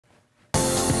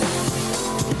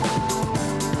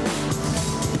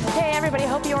everybody,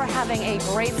 hope you are having a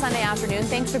great Sunday afternoon.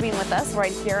 Thanks for being with us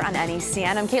right here on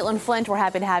NECN. I'm Katelyn Flint. We're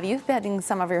happy to have you spending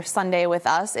some of your Sunday with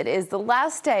us. It is the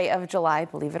last day of July,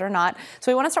 believe it or not.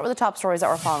 So we want to start with the top stories that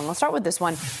we're following. We'll start with this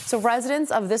one. So residents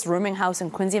of this rooming house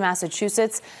in Quincy,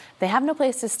 Massachusetts, they have no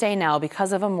place to stay now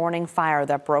because of a morning fire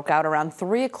that broke out around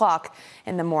 3 o'clock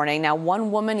in the morning. Now, one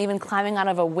woman even climbing out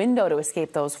of a window to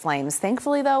escape those flames.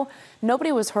 Thankfully, though,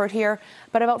 nobody was hurt here,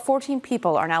 but about 14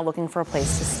 people are now looking for a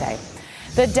place to stay.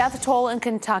 The death toll in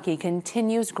Kentucky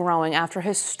continues growing after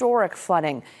historic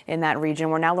flooding in that region.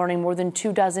 We're now learning more than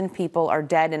 24 people are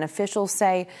dead, and officials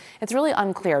say it's really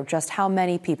unclear just how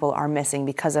many people are missing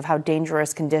because of how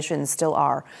dangerous conditions still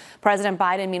are. President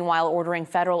Biden, meanwhile, ordering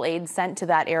federal aid sent to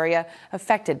that area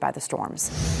affected by the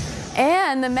storms.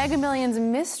 And the Mega Millions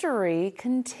mystery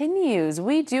continues.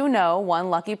 We do know one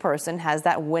lucky person has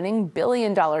that winning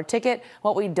billion-dollar ticket.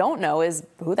 What we don't know is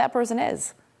who that person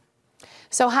is.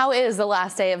 So how is the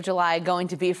last day of July going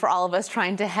to be for all of us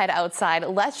trying to head outside?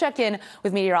 Let's check in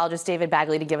with meteorologist David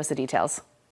Bagley to give us the details.